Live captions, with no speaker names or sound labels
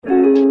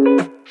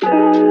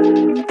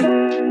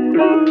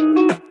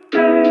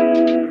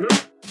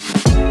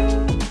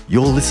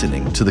You're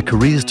listening to the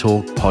Careers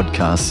Talk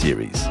podcast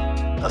series,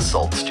 a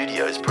Salt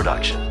Studios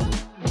production.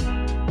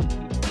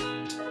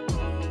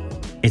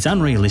 It's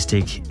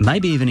unrealistic,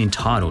 maybe even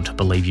entitled, to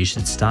believe you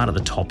should start at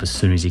the top as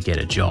soon as you get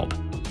a job.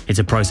 It's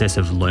a process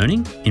of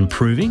learning,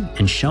 improving,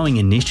 and showing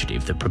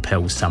initiative that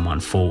propels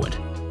someone forward.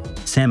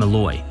 Sam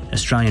Aloi,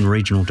 Australian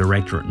Regional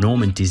Director at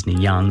Norman Disney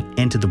Young,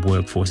 entered the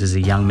workforce as a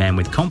young man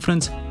with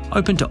confidence,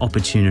 open to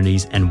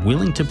opportunities and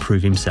willing to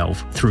prove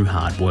himself through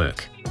hard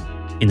work.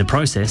 In the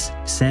process,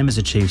 Sam has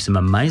achieved some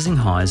amazing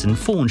highs and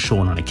fallen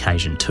short on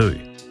occasion too.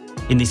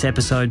 In this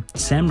episode,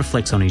 Sam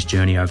reflects on his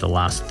journey over the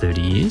last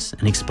 30 years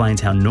and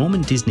explains how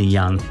Norman Disney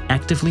Young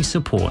actively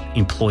support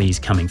employees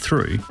coming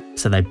through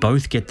so they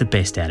both get the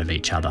best out of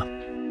each other.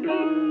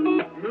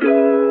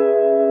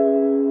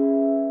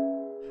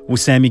 Well,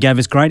 Sam, you gave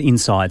us great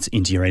insights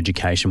into your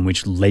education,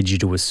 which led you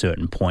to a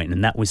certain point,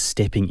 and that was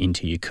stepping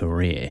into your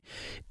career.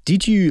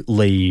 Did you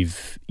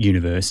leave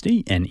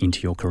university and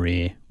into your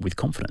career with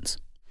confidence?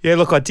 Yeah,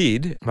 look, I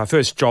did. My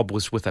first job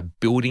was with a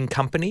building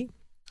company,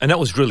 and that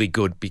was really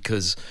good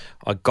because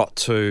I got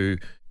to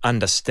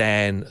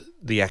understand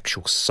the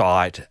actual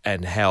site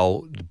and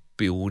how the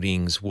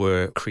buildings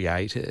were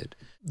created.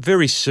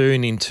 Very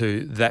soon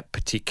into that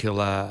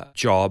particular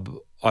job,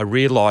 I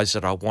realised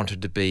that I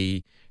wanted to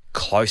be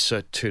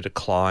closer to the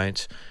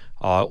client.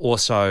 I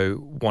also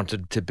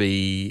wanted to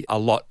be a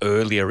lot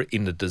earlier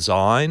in the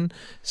design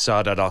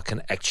so that I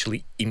can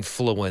actually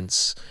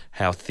influence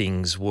how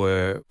things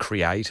were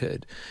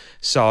created.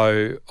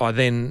 So I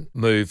then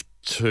moved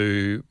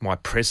to my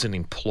present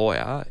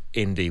employer,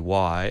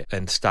 NDY,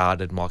 and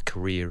started my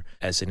career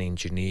as an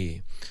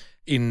engineer.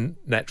 In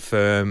that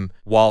firm,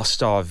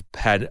 whilst I've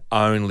had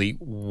only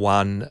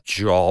one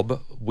job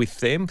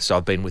with them, so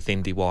I've been with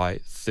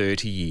NDY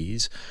 30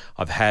 years,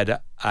 I've had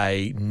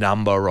a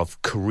number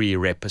of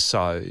career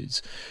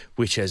episodes,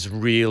 which has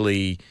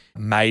really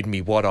made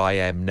me what I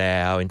am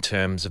now in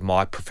terms of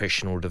my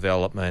professional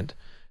development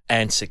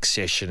and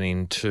succession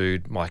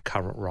into my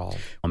current role.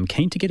 I'm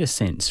keen to get a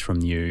sense from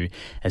you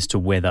as to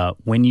whether,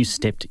 when you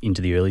stepped into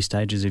the early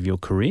stages of your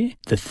career,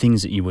 the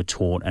things that you were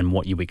taught and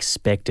what you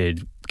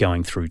expected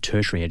going through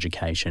tertiary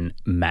education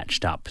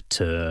matched up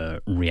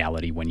to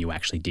reality when you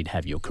actually did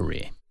have your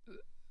career.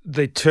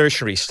 The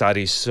tertiary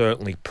studies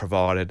certainly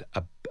provided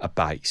a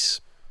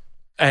base,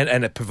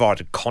 and it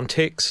provided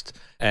context,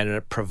 and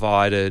it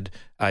provided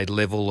a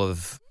level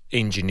of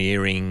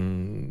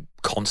engineering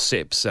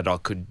concepts that I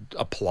could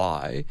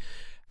apply.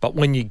 But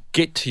when you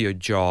get to your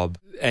job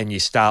and you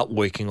start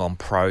working on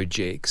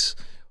projects,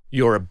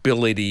 your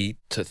ability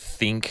to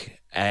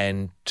think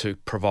and to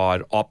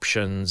provide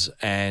options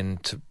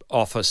and to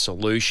offer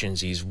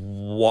solutions is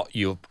what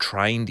you're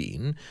trained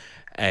in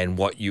and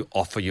what you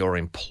offer your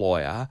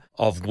employer,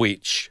 of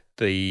which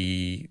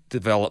the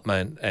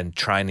development and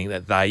training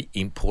that they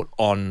input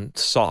on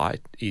site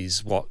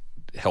is what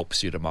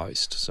helps you the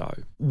most. So,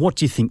 what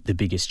do you think the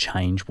biggest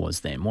change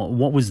was then?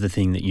 What was the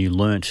thing that you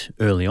learnt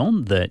early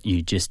on that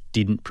you just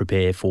didn't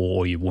prepare for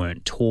or you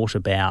weren't taught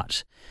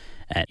about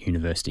at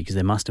university? Because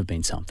there must have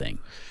been something.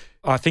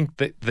 I think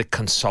that the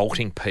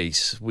consulting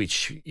piece,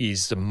 which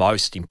is the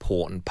most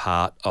important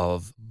part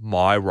of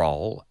my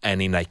role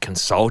and in a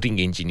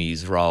consulting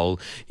engineer's role,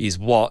 is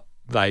what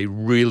they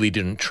really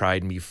didn't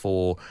train me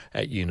for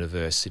at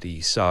university.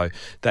 So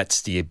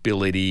that's the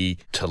ability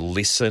to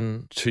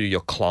listen to your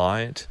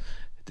client,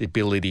 the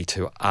ability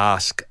to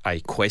ask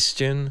a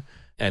question,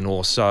 and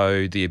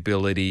also the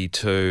ability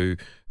to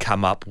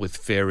come up with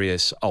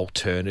various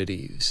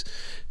alternatives.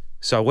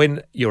 So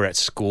when you're at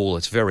school,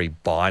 it's very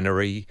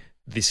binary.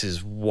 This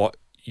is what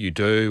you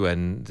do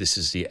and this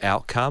is the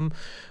outcome.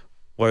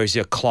 Whereas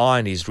your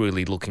client is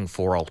really looking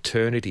for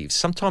alternatives.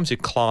 Sometimes your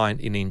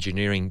client in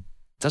engineering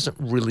doesn't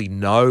really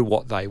know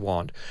what they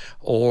want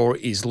or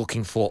is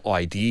looking for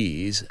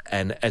ideas.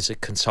 And as a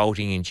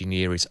consulting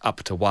engineer, it's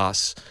up to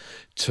us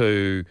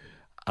to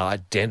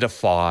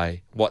identify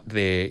what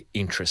their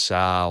interests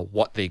are,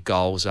 what their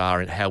goals are,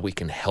 and how we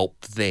can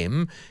help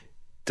them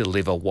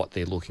deliver what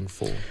they're looking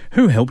for.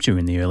 Who helped you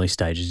in the early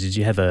stages? Did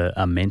you have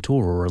a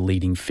mentor or a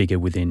leading figure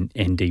within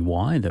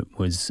NDY that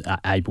was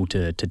able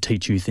to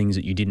teach you things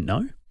that you didn't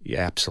know?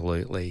 Yeah,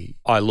 absolutely.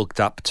 I looked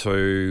up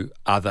to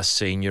other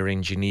senior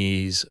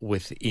engineers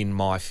within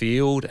my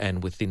field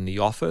and within the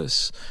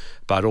office,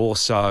 but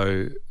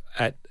also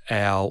at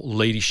our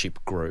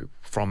leadership group,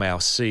 from our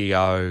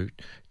CEO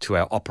to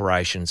our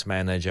operations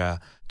manager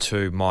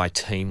to my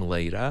team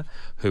leader,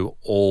 who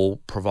all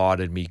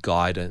provided me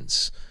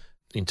guidance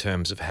in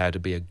terms of how to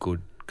be a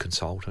good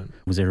consultant.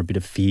 Was there a bit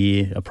of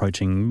fear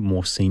approaching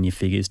more senior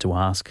figures to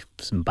ask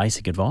some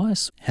basic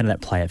advice? How did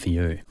that play out for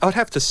you? I'd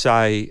have to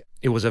say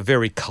it was a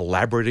very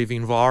collaborative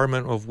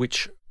environment of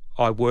which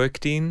I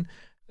worked in.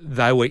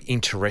 They were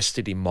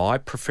interested in my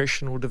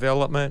professional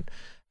development,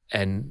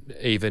 and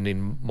even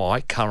in my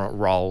current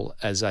role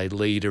as a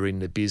leader in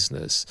the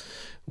business,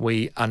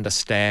 we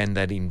understand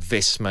that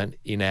investment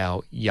in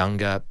our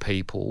younger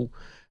people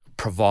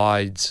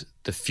provides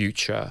the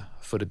future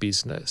for the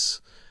business.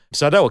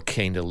 So they were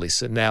keen to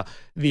listen. Now,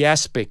 the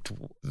aspect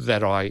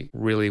that I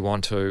really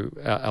want to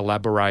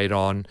elaborate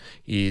on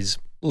is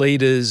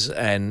leaders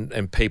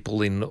and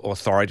people in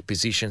authority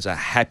positions are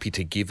happy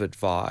to give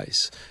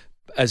advice.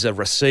 As a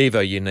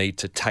receiver, you need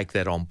to take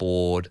that on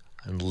board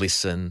and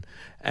listen.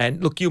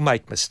 And look, you'll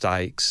make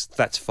mistakes,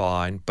 that's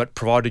fine, but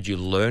provided you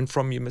learn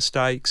from your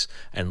mistakes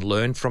and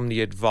learn from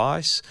the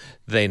advice,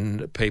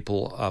 then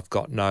people have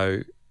got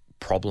no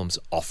problems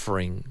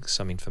offering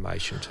some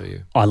information to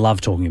you. I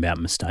love talking about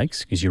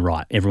mistakes because you're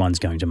right, everyone's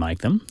going to make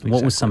them. Exactly.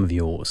 What were some of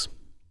yours?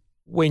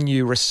 When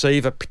you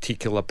receive a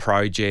particular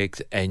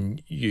project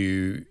and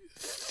you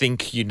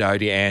think you know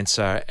the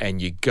answer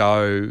and you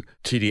go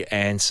to the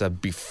answer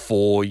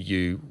before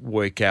you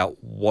work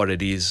out what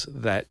it is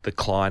that the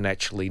client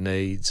actually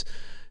needs,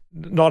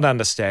 not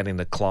understanding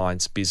the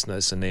client's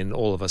business, and then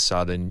all of a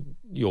sudden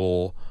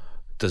your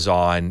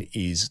design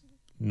is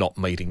not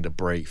meeting the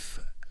brief,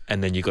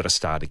 and then you've got to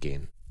start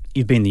again.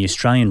 You've been the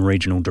Australian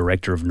Regional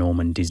Director of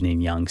Norman Disney &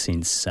 Young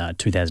since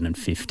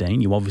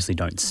 2015. You obviously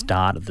don't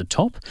start at the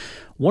top.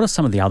 What are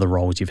some of the other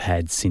roles you've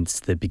had since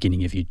the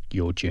beginning of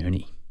your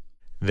journey?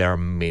 There are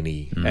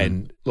many.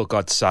 And look,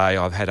 I'd say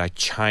I've had a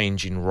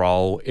change in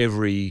role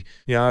every,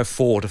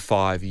 4 to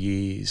 5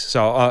 years.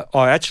 So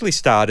I actually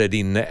started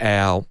in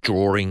our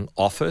drawing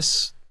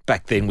office.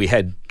 Back then we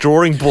had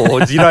drawing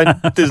boards.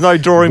 There's no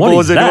drawing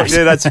boards anymore.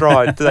 Yeah, that's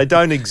right. They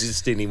don't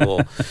exist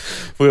anymore.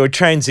 We were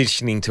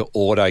transitioning to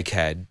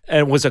AutoCAD, and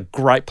it was a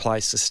great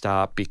place to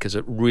start because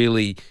it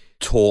really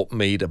taught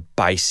me the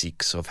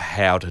basics of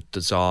how to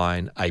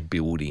design a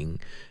building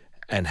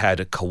and how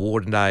to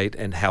coordinate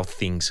and how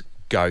things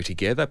go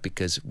together,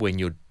 because when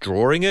you're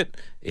drawing it,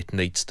 it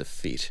needs to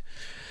fit.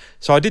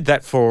 So I did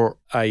that for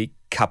a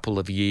couple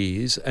of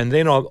years, and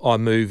then I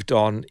moved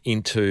on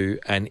into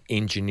an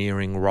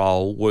engineering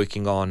role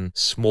working on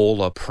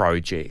smaller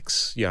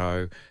projects,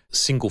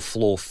 single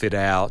floor fit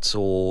outs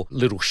or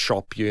little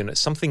shop units,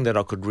 something that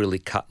I could really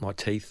cut my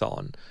teeth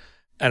on.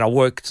 And I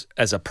worked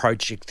as a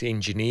project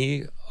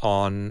engineer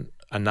on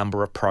a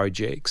number of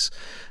projects.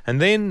 And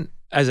then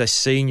as a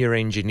senior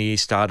engineer,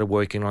 started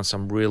working on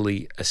some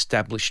really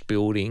established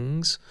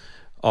buildings,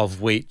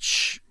 of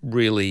which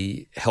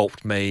really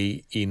helped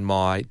me in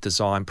my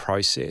design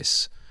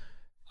process.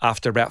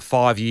 After about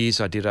 5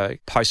 years, I did a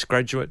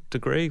postgraduate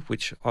degree,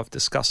 which I've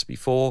discussed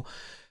before.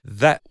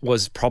 That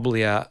was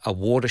probably a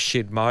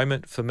watershed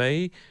moment for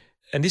me.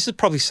 And this is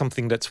probably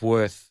something that's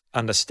worth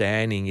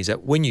understanding, is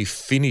that when you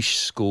finish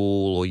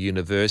school or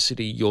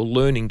university, your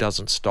learning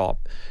doesn't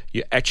stop.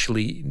 You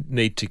actually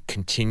need to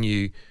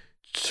continue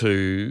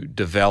to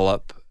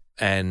develop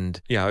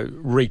and,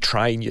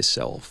 retrain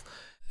yourself.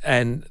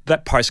 And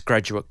that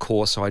postgraduate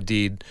course I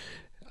did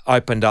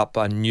opened up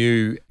a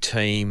new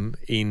team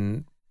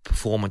in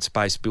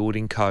performance-based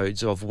building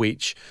codes, of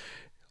which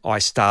I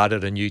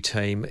started a new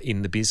team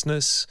in the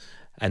business.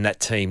 And that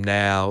team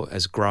now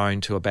has grown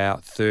to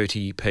about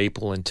 30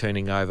 people and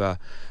turning over,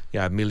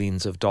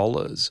 millions of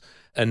dollars.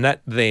 And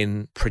that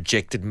then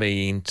projected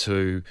me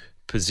into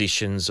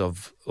positions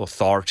of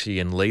authority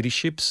and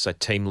leadership, so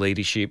team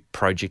leadership,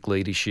 project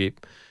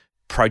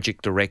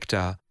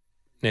director.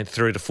 And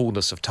through the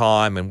fullness of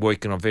time and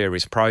working on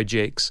various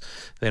projects,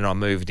 then I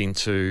moved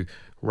into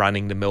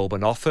running the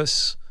Melbourne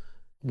office,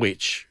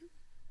 which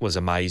was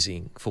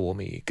amazing for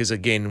me. Because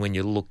again, when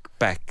you look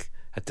back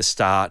at the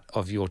start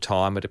of your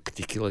time at a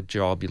particular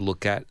job, you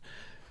look at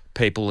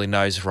people in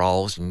those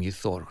roles and you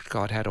thought,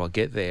 God, how do I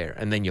get there?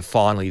 And then you're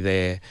finally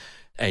there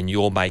and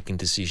you're making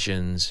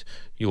decisions,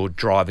 you're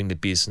driving the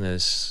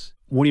business.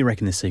 What do you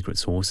reckon the secret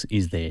sauce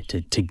is there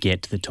to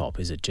get to the top?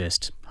 Is it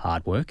just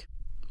hard work,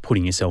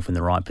 putting yourself in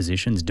the right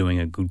positions, doing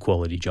a good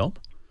quality job?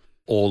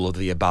 All of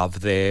the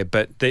above there,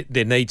 but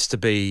there needs to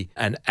be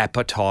an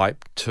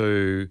appetite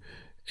to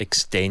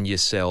extend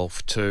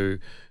yourself, to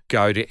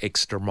go the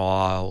extra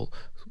mile,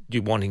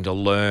 you wanting to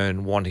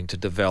learn, wanting to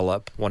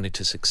develop, wanting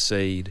to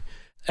succeed.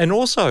 And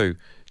also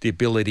the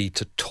ability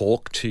to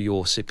talk to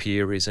your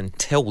superiors and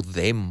tell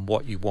them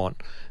what you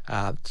want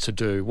to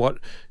do,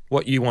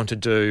 what you want to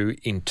do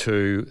in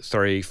 2,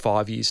 3,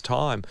 5 years'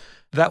 time.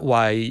 That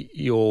way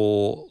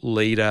your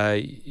leader,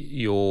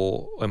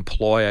 your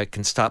employer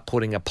can start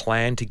putting a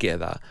plan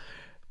together,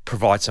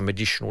 provide some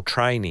additional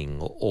training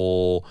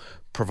or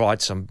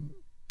provide some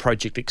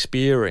project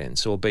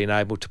experience or being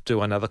able to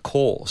do another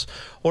course,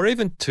 or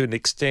even to an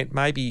extent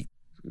maybe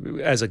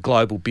as a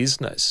global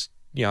business,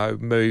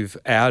 move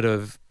out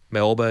of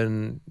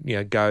Melbourne,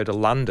 go to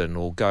London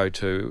or go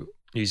to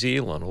New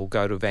Zealand or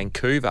go to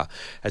Vancouver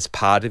as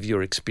part of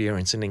your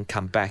experience and then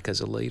come back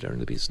as a leader in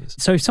the business.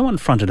 So if someone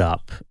fronted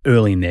up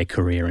early in their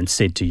career and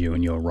said to you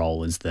in your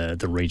role as the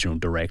regional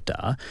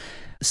director,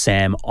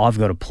 Sam, I've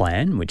got a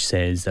plan which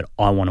says that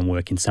I want to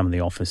work in some of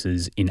the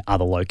offices in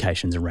other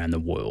locations around the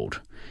world.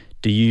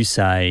 Do you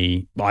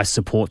say, I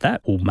support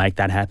that, or make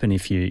that happen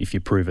if you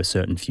prove a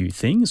certain few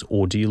things?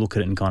 Or do you look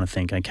at it and kind of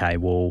think, okay,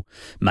 well,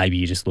 maybe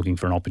you're just looking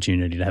for an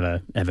opportunity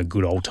to have a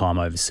good old time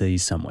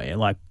overseas somewhere?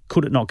 Like,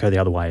 could it not go the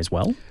other way as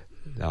well?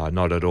 No,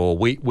 not at all.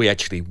 We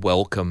actually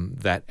welcome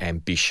that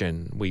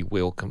ambition. We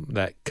welcome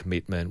that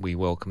commitment. We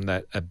welcome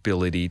that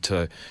ability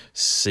to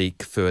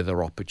seek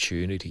further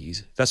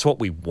opportunities. That's what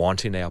we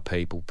want in our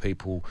people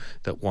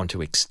that want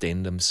to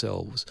extend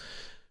themselves.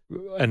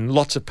 And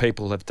lots of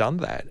people have done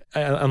that.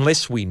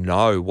 Unless we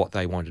know what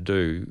they want to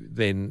do,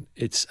 then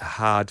it's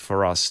hard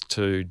for us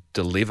to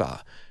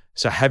deliver.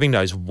 So having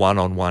those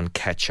one-on-one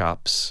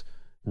catch-ups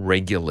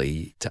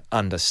regularly to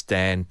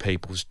understand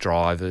people's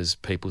drivers,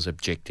 people's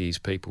objectives,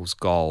 people's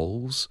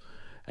goals,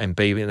 and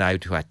being able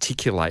to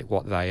articulate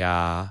what they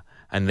are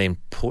and then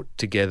put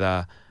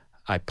together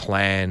a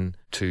plan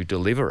to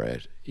deliver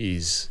it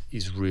is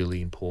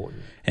really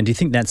important. And do you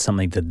think that's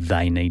something that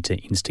they need to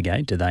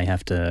instigate? Do they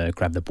have to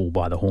grab the bull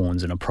by the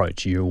horns and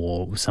approach you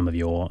or some of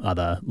your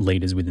other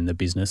leaders within the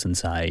business and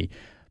say,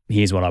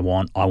 here's what I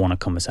want a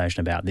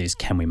conversation about this,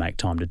 can we make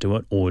time to do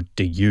it? Or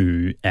do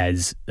you,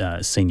 as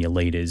senior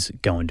leaders,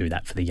 go and do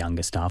that for the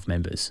younger staff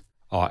members?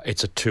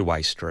 It's a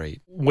two-way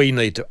street. We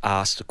need to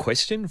ask the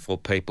question for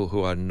people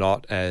who are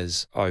not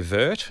as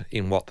overt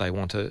in what they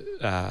want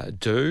to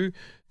do,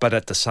 but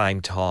at the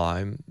same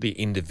time, the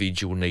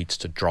individual needs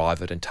to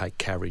drive it and take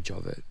carriage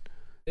of it.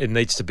 It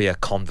needs to be a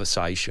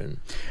conversation.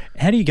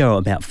 How do you go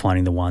about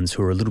finding the ones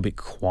who are a little bit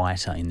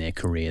quieter in their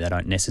career? They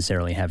don't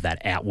necessarily have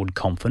that outward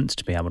confidence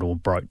to be able to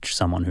approach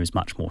someone who's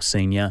much more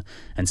senior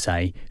and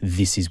say,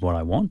 this is what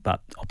I want,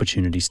 but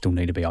opportunities still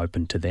need to be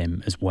open to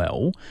them as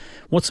well.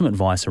 What's some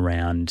advice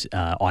around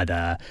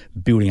either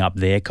building up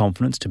their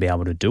confidence to be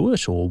able to do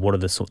it, or what are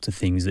the sorts of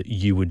things that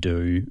you would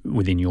do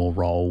within your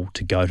role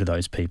to go to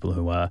those people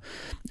who are,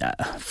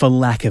 for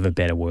lack of a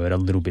better word, a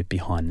little bit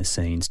behind the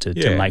scenes to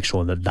make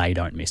sure that they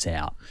don't miss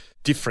out?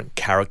 Different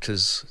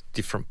characters,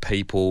 different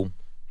people,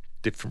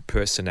 different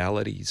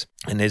personalities,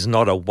 and there's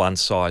not a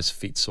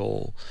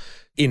one-size-fits-all.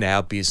 In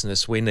our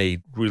business, we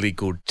need really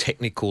good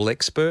technical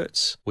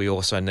experts. We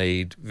also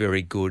need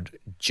very good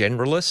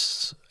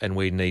generalists, and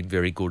we need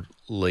very good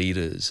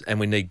leaders, and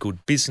we need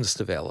good business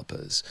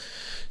developers.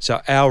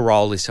 So our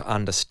role is to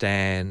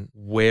understand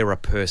where a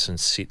person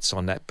sits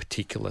on that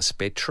particular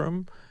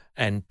spectrum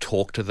and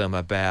talk to them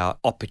about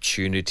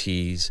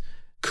opportunities,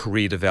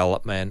 career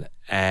development,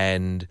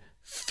 and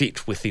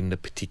fit within the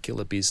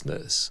particular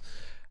business.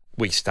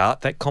 We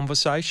start that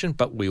conversation,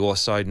 but we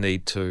also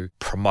need to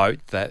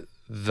promote that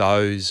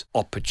those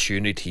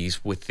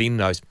opportunities within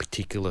those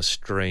particular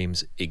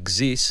streams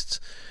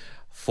exist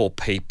for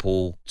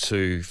people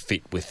to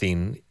fit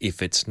within.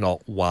 If it's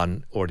not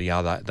one or the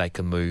other, they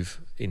can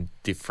move in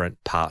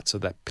different parts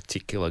of that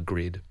particular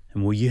grid.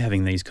 And were you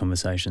having these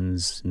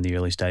conversations in the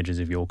early stages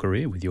of your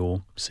career with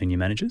your senior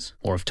managers,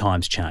 or have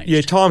times changed?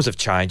 Yeah, times have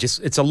changed.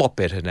 It's a lot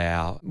better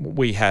now.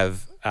 We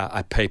have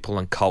a people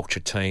and culture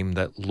team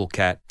that look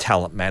at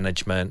talent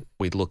management.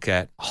 We look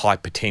at high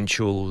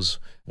potentials.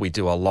 We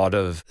do a lot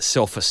of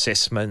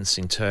self-assessments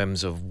in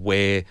terms of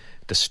where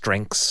the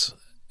strengths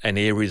and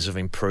areas of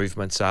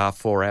improvements are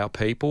for our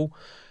people.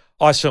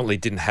 I certainly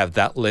didn't have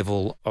that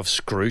level of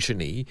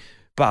scrutiny,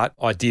 but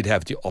I did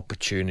have the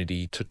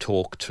opportunity to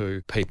talk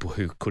to people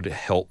who could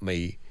help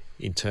me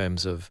in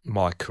terms of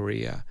my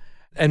career.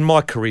 And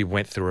my career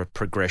went through a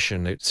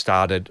progression. It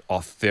started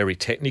off very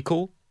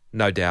technical,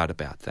 no doubt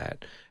about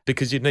that,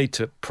 because you need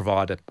to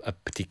provide a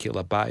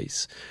particular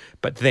base.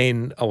 But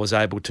then I was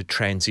able to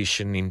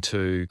transition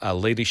into a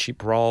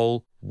leadership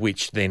role,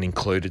 which then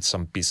included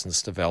some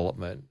business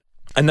development.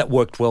 And that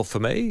worked well for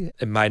me.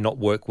 It may not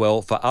work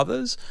well for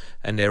others.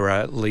 And there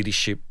are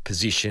leadership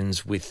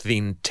positions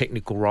within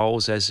technical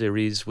roles as there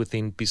is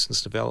within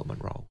business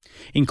development role.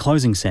 In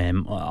closing,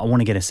 Sam, I want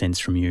to get a sense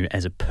from you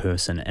as a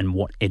person and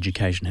what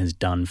education has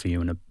done for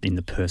you in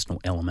the personal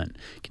element.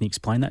 Can you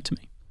explain that to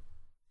me?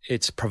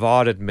 It's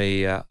provided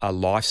me a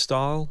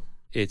lifestyle.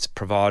 It's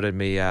provided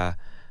me a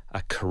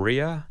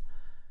career.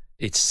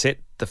 It's set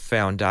the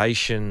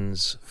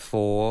foundations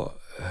for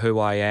who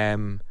I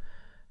am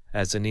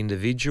as an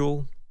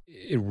individual.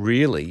 It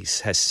really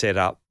has set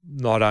up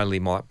not only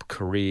my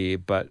career,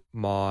 but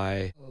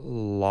my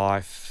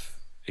life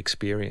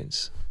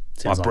experience,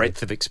 my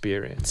breadth of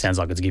experience. Sounds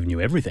like it's given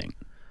you everything.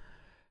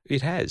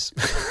 It has.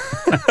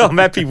 I'm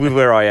happy with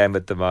where I am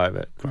at the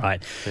moment.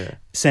 Right. Yeah.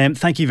 Sam,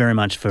 thank you very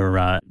much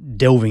for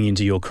delving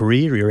into your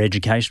career, your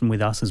education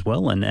with us as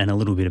well, and a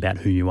little bit about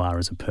who you are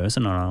as a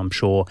person. And I'm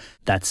sure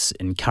that's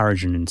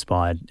encouraged and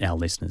inspired our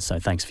listeners. So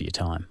thanks for your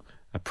time.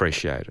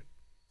 Appreciate it.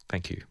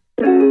 Thank you.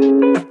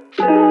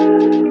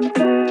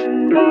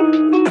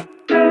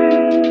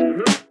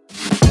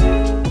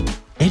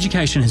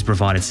 Education has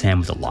provided Sam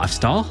with a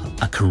lifestyle,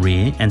 a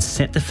career, and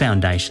set the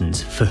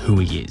foundations for who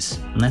he is.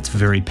 And that's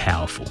very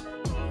powerful.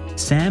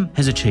 Sam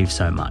has achieved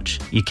so much.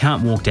 You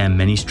can't walk down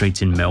many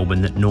streets in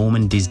Melbourne that Norm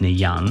and Disney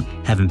Young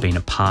haven't been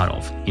a part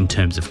of in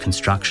terms of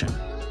construction.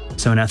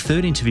 So in our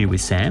third interview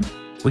with Sam,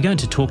 we're going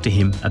to talk to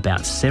him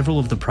about several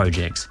of the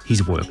projects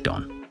he's worked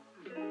on.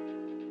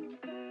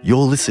 You're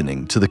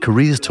listening to the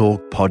Careers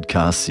Talk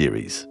podcast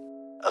series,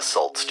 a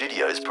Salt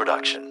Studios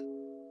production.